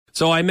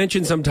So I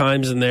mentioned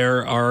sometimes, and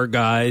there are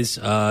guys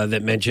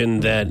that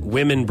mention that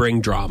women bring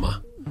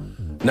drama.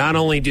 Not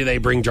only do they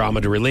bring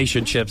drama to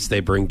relationships, they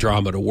bring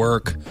drama to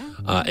work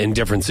in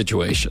different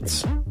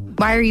situations.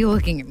 Why are you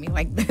looking at me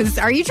like this?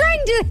 Are you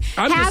trying to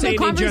have a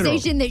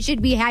conversation that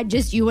should be had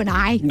just you and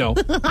I? No.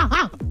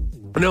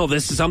 No,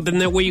 this is something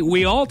that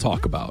we all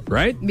talk about,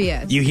 right?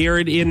 Yes. You hear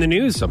it in the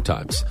news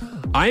sometimes.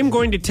 I'm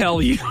going to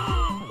tell you.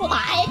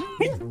 What?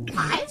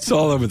 It's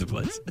all over the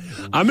place.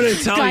 I'm going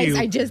to tell you.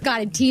 Guys, I just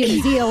got a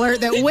TMZ alert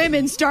that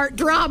women start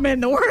drama in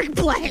the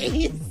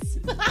workplace.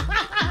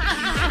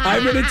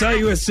 I'm going to tell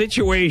you a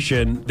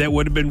situation that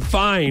would have been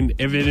fine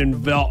if it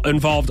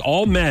involved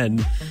all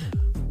men.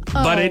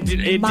 But it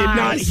did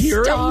not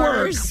here at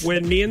work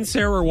when me and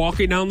Sarah were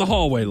walking down the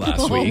hallway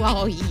last week.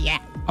 Oh, yeah.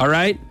 All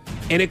right?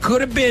 And it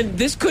could have been,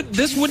 this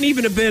wouldn't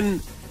even have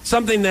been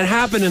something that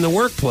happened in the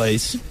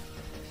workplace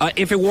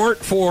if it weren't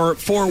for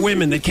 4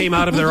 women that came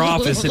out of their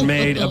office and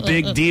made a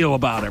big deal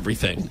about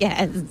everything.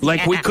 Yes.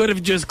 Like, we could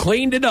have just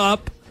cleaned it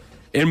up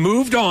and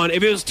moved on.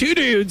 If it was 2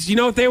 dudes, you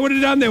know what they would have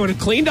done? They would have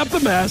cleaned up the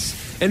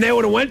mess, and they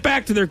would have went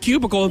back to their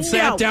cubicle and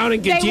sat down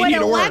and continued to work. They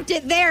would have left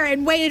it there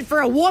and waited for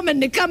a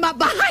woman to come up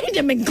behind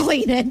them and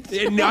clean it.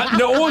 And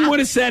no one would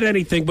have said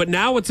anything, but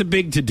now it's a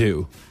big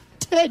to-do.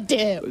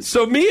 To-do.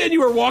 So me and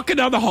you are walking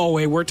down the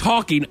hallway. We're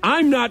talking.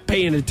 I'm not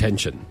paying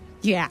attention.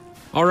 Yeah.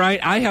 All right?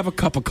 I have a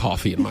cup of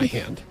coffee in my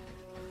hand.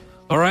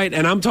 All right?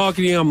 And I'm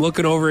talking to you. I'm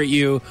looking over at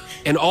you.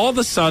 And all of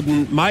a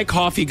sudden, my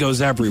coffee goes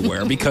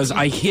everywhere because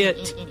I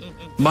hit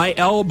my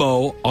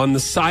elbow on the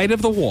side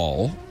of the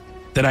wall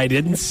that I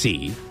didn't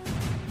see.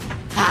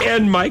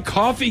 And my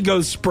coffee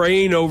goes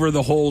spraying over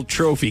the whole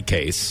trophy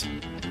case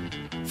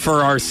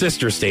for our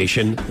sister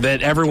station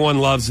that everyone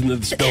loves in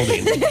this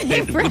building.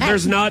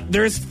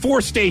 There's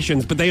 4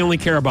 stations, but they only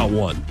care about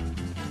 1.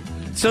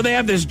 So they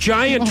have this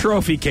giant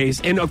trophy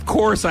case, and of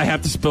course I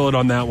have to spill it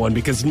on that one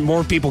because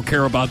more people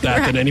care about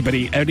that than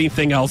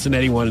anything else and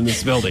anyone in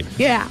this building.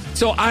 Yeah.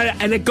 So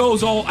and it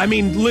goes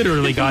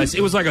literally, guys,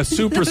 it was like a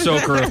super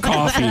soaker of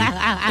coffee,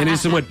 and it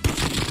just went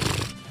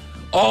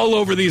all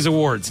over these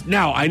awards.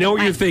 Now, I know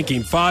what you're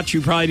thinking. Fotsch,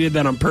 you probably did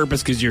that on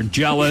purpose because you're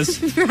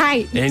jealous.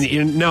 Right.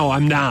 And no,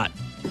 I'm not.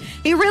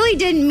 He really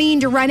didn't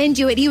mean to run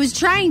into it. He was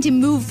trying to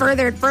move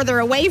further and further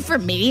away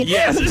from me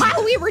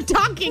while we were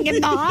talking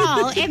in the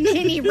hall, and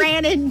then he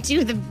ran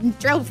into the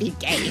trophy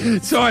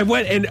case. So I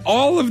went, and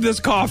all of this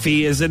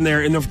coffee is in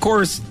there, and of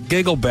course,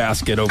 Giggle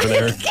Basket over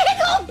there.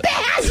 Giggle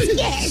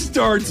Basket!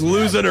 Starts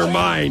losing her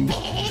mind.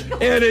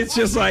 And it's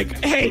just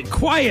like, hey,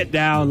 quiet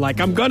down. Like,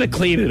 I'm going to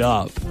clean it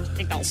up.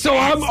 So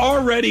I'm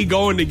already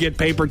going to get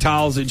paper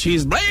towels, and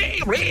she's,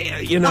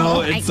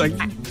 it's like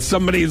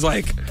somebody's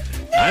like,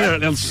 I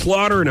don't know,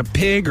 slaughtering a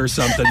pig or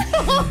something.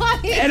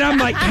 And I'm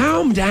like,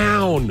 calm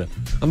down.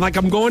 I'm like,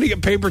 I'm going to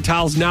get paper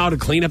towels now to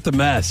clean up the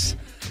mess.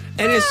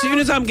 And as soon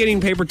as I'm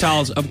getting paper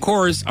towels, of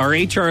course, our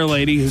HR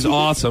lady, who's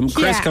awesome,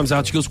 Chris, comes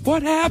out. She goes,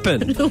 what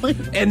happened?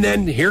 And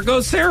then here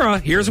goes Sarah.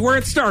 Here's where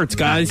it starts,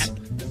 guys.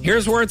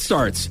 Here's where it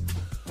starts.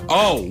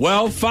 Oh,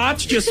 well,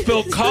 Fotsch just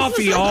spilled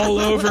coffee all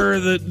over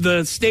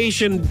the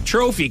station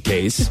trophy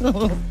case.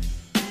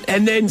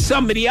 And then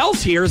somebody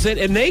else hears it,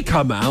 and they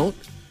come out.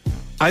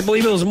 I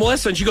believe it was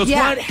Melissa, and she goes,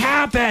 what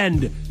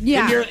happened?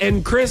 Yeah.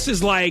 And Chris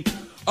is like,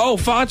 oh,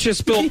 Fotsch just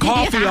spilled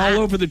coffee all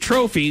over the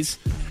trophies.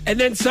 And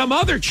then some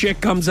other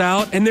chick comes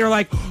out, and they're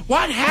like,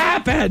 what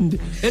happened?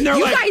 And they're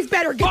like, you guys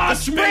better get the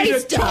spray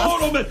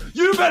stuff.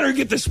 You better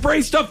get the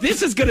spray stuff.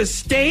 This is going to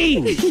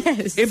stain.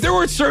 Yes. If there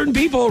were certain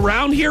people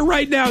around here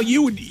right now,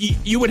 you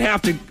would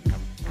have to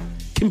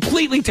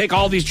completely take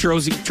all these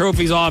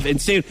trophies off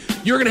and say,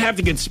 you're going to have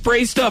to get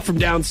spray stuff from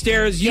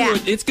downstairs.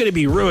 It's going to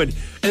be ruined.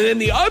 And then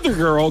the other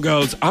girl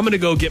goes, I'm going to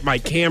go get my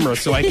camera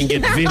so I can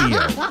get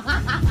video.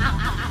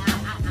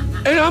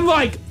 And I'm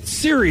like,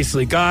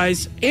 seriously,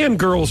 guys and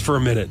girls for a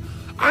minute.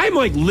 I'm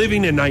like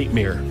living a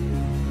nightmare.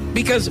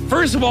 Because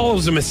first of all, it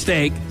was a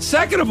mistake.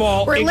 Second of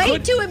all, we're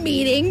late to a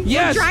meeting.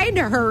 Yes. We're trying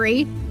to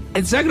hurry.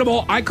 And second of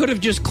all, I could have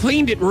just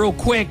cleaned it real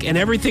quick and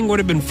everything would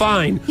have been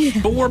fine. Yeah.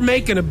 But we're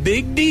making a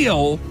big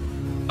deal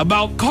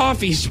about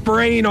coffee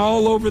spraying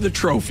all over the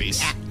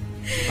trophies.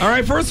 All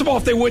right, first of all,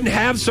 if they wouldn't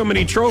have so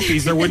many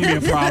trophies, there wouldn't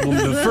be a problem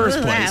in the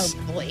first place.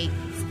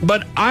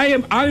 But I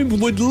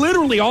would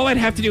literally, all I'd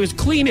have to do is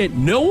clean it.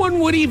 No one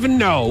would even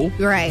know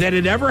that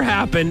it ever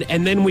happened,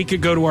 and then we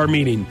could go to our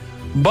meeting.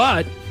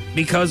 But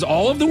because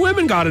all of the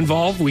women got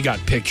involved, we got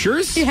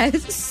pictures,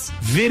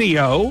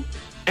 video,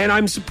 and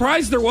I'm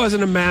surprised there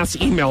wasn't a mass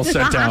email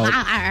sent out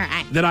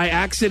that I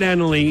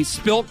accidentally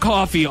spilt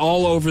coffee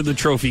all over the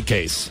trophy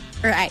case.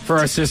 For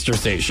our sister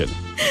station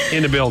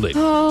in the building.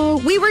 Oh,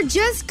 we were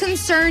just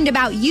concerned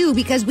about you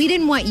because we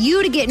didn't want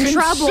you to get in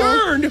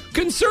trouble.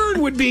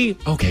 Concern would be,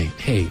 okay,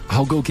 hey,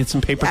 I'll go get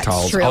some paper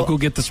towels. True. I'll go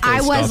get the spray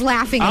stuff. I was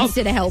laughing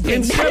instead of helping.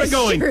 Instead of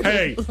going,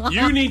 hey,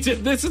 you need to,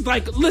 this is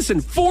like,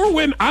 listen, 4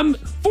 women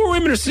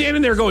are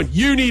standing there going,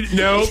 you need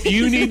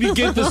to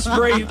get the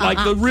spray, like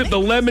the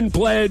lemon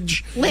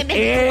pledge.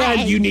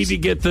 And you need to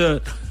get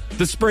the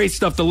spray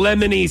stuff, the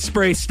lemony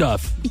spray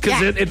stuff.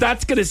 Because if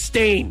that's going to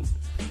stain.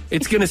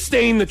 it's going to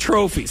stain the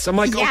trophies. I'm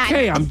like, Yeah,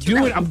 okay, I'm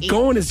trophy.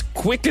 going as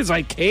quick as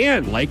I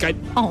can. Like,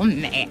 Oh,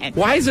 man.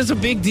 why is this a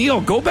big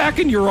deal? Go back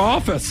in your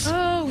office.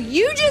 Oh,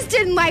 you just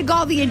didn't like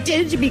all the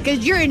attention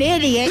because you're an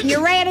idiot and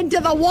you ran into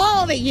the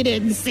wall that you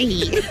didn't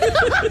see.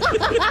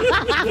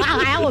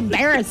 How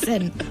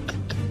embarrassing.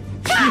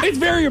 It's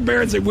very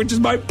embarrassing, which is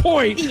my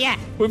point. Yeah.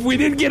 If we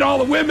didn't get all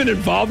the women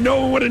involved, no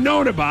one would have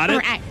known about it.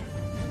 Right.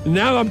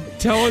 Now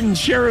I'm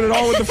sharing it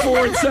all with the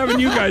 4 and 7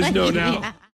 you guys know now. Yeah.